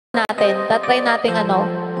natin. Tatry natin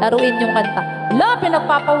laruin yung kanta. Hala,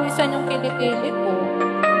 pinagpapawisan yung kilikili ko.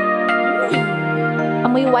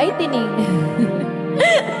 Amoy whitening.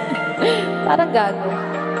 Parang gago.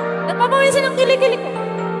 Nagpapawisan yung kilikili ko.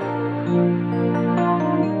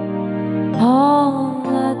 All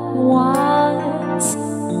at once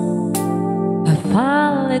I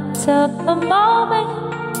finally took a moment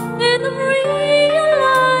and I'm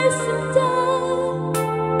realizing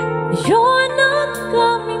that you're not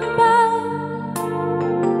coming back.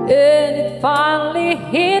 And it finally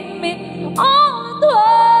hit me all at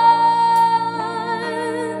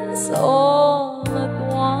once. All at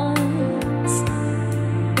once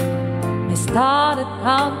I started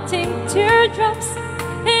counting teardrops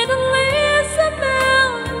in a list a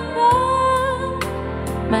million more.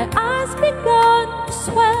 My eyes began to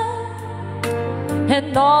swell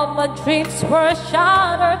and all my dreams were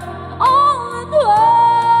shattered all at once.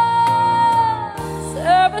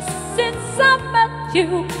 Ever since I met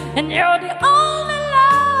you, and you're the only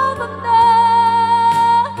love I've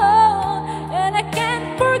known, and I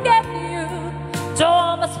can't forget you, so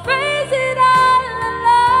I must face it all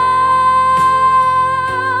alone.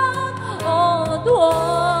 All at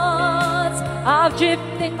once I'm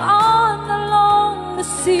drifting on the lonely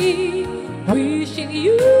sea, wishing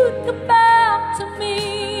you'd come back to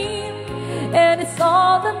me, and it's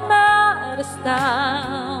all that matters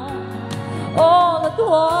now. All at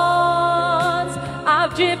once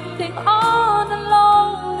I'm drifting on a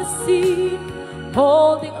lonely sea,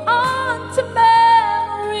 holding on to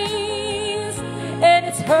memories, and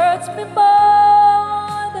it hurts me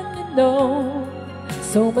more than you know,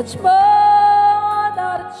 so much more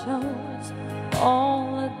that it shows.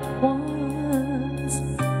 All at once,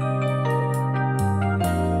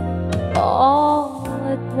 all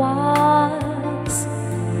at once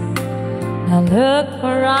I looked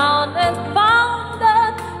around and found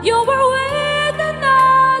that you were with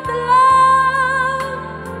another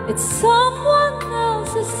love. It's someone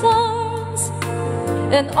else's arms,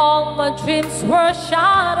 and all my dreams were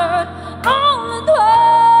shattered all at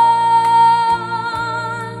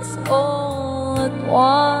once. All at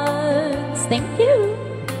once. Thank you.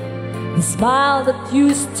 The smile that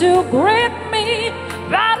used to grip me,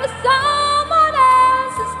 that was someone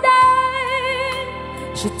else's day.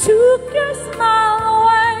 She took your smile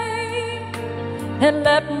away and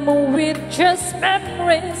left me with just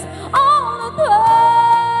memories all at once.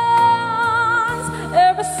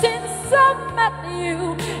 Ever since I met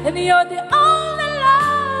you, and you're the only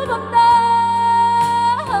love I've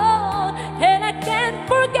known, and I can't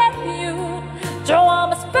forget you, so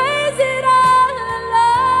I must face it all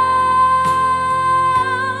alone.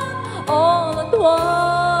 All at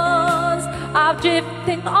once I'm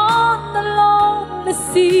drifting on the lonely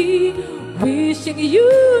sea, wishing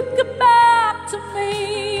you'd come back to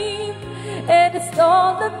me, and it's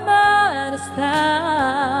all that matters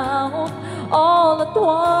now. All at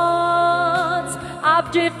once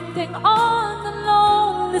I'm drifting on the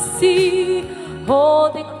lonely sea,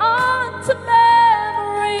 holding on to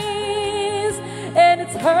memories, and it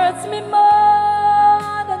hurts me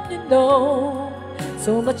more than you know,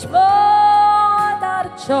 so much more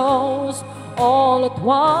that it shows. All at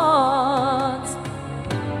once,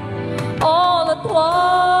 all at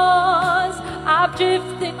once I'm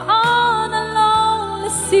drifting on a lonely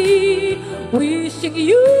sea, wishing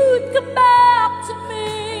you'd come back to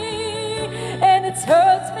me, and it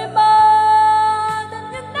hurts me more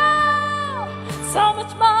than you know, so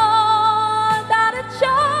much more that it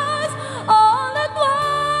shows. All at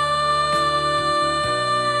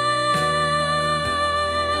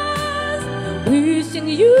once, wishing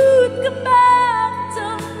you'd come back to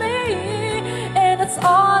me, and it's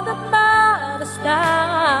all that matters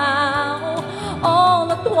now.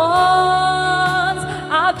 All at once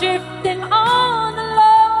I'm drifting on a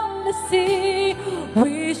lonely sea,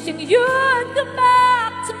 wishing you'd come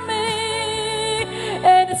back to me,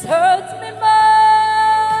 and it hurts me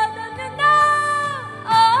more than you know.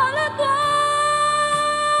 All at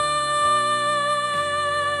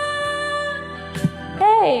once.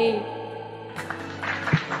 Hey.